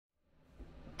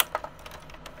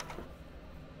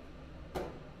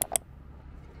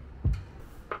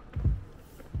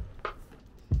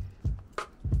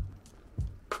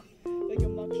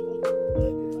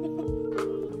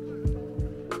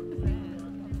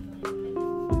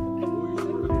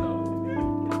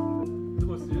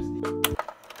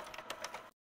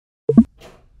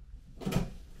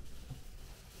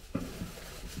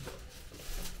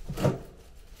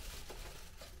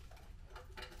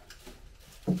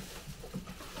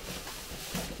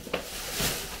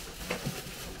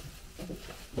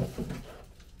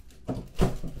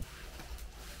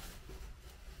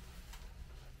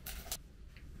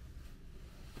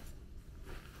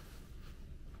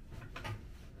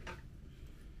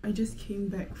I just came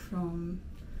back from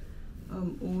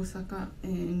Osaka,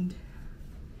 and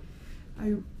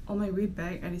on my way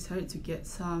back I decided to get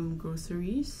some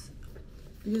groceries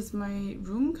because my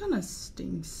room kind of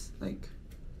stinks. Like,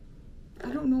 I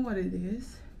don't know what it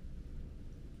is.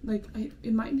 Like,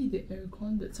 it might be the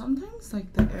aircon, but sometimes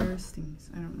like the air stinks.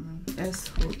 I don't know. S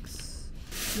hooks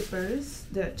slippers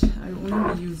that I will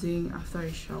only be using after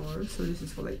I shower. So this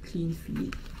is for like clean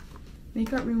feet.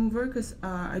 Makeup remover, because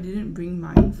I didn't bring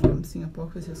mine from Singapore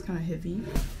because it's kind of heavy.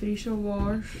 Facial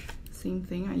wash, same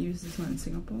thing. I use this one in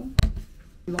Singapore.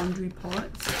 Laundry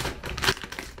pots.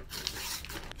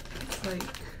 It's like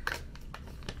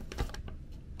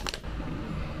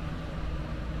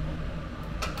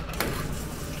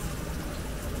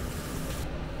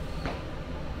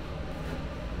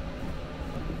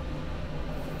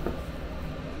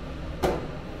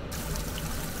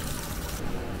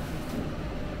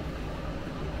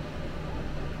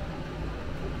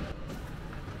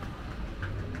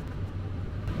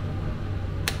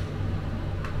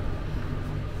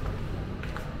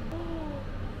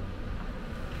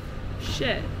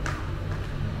shit.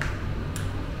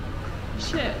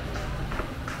 Shit.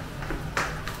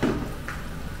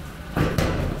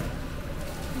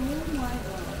 Oh my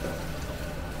god.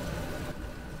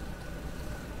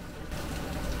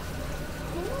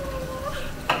 Oh.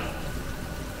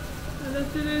 I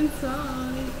left it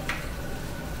inside.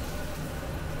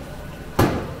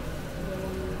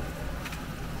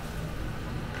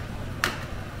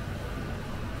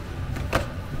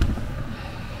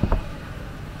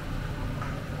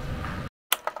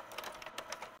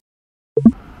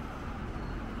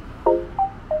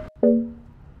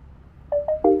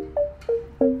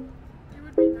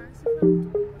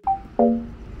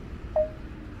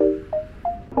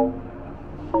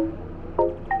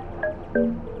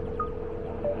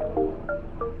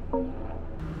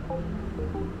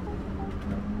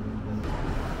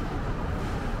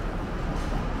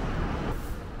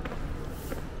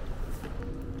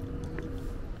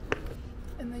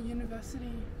 And the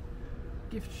university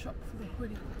gift shop for the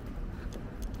hoodie.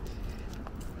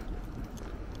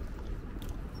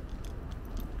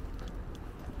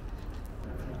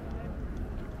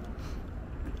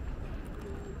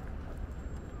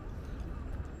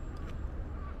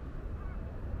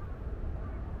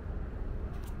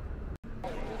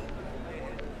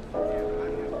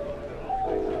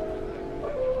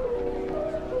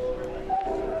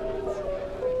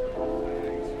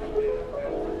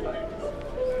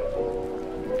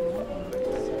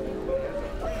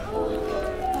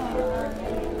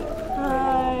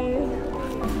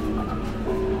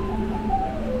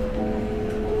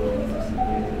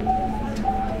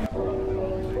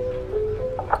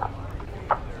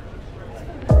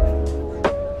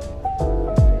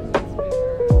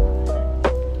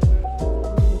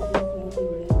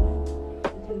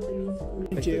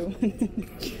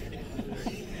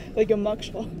 Like a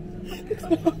mugshot.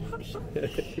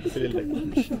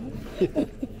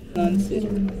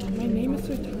 My name is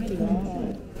so tiny.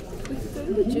 Wow.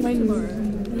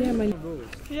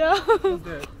 Yeah.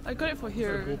 I got it for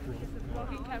here.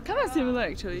 Kind of similar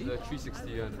actually. The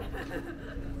 360 one.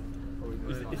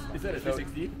 Is that a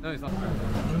 360? No, it's not.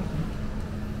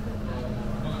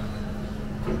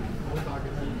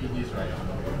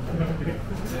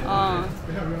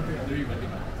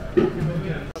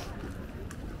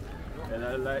 And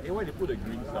I like, why they put the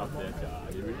green stuff there?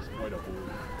 They really spoil the whole.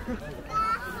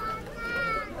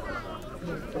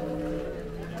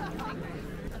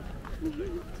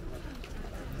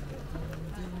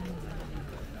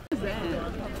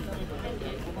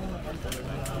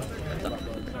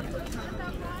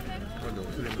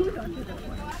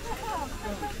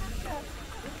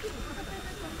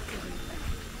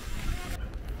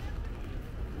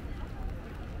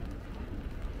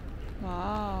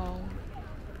 Wow.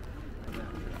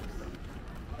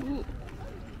 Ooh.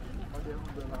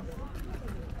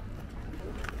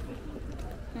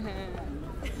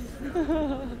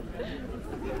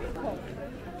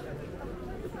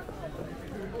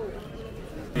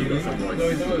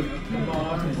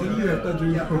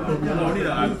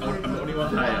 Only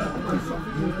one higher.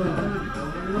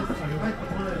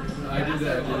 I did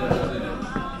that.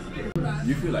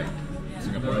 You feel like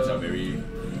Singaporeans are very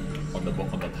on the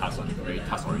task, very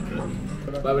task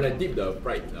oriented. But when I dip the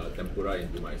fried tempura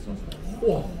into my sauce,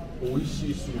 wow,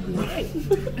 oishi sugo.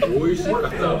 Oishi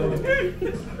kata.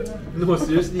 No,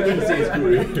 seriously, you can say it's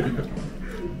good.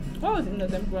 What was in the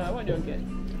tempura? What did you get?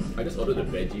 I just ordered the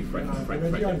veggie fried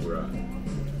tempura.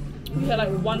 We had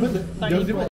like one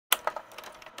tiny pot.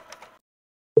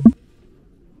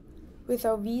 With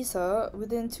our visa,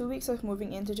 within 2 weeks of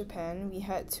moving into Japan, we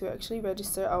had to actually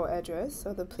register our address,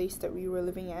 or the place that we were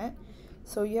living at.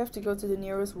 So you have to go to the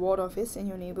nearest ward office in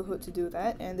your neighborhood to do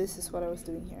that, and this is what I was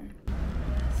doing here.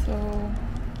 So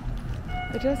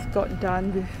I just got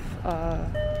done with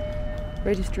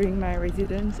registering my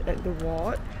residence at the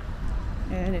ward,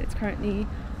 and it's currently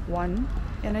 1,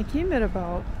 and I came at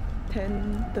about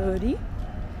 10:30,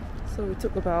 so it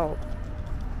took about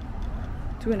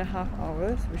 2.5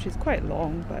 hours, which is quite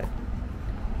long, but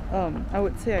I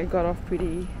would say I got off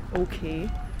pretty okay,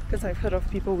 because I've heard of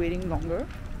people waiting longer.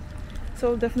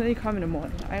 So definitely come in the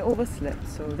morning. I overslept,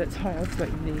 so that's why I was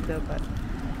slightly later, but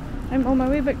I'm on my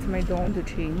way back to my dorm to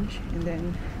change, and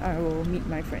then I will meet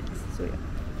my friends. So yeah.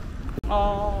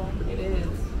 Oh, It is.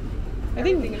 I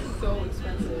think Everything is so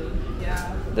expensive.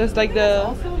 Yeah. there's like It's the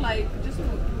also like just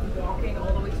walking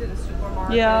all the way to the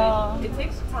supermarket. Yeah. It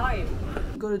takes time.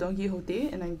 go to Don Quixote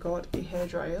and I got a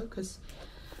hairdryer because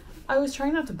I was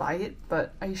trying not to buy it,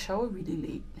 but I shower really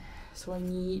late, so I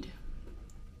need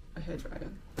a hairdryer.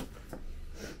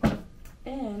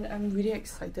 And I'm really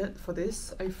excited for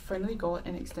this. I finally got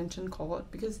an extension cord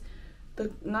because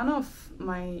none of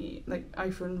my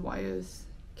iPhone wires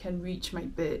can reach my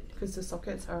bed because the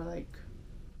sockets are like...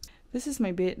 This is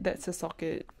my bed, that's a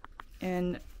socket,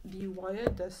 and the wire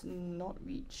does not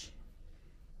reach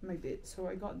my bed, so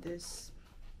I got this.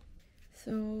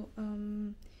 So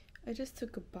I just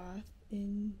took a bath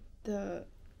in the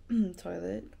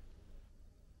toilet.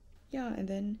 Yeah, and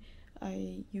then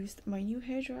I used my new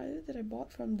hairdryer that I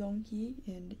bought from Donkey,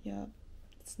 and yeah,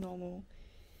 it's normal.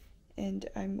 And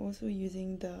I'm also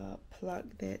using the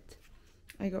plug that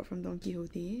I got from Don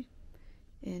Quixote,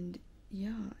 and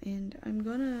yeah, and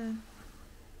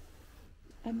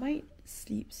I might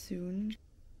sleep soon.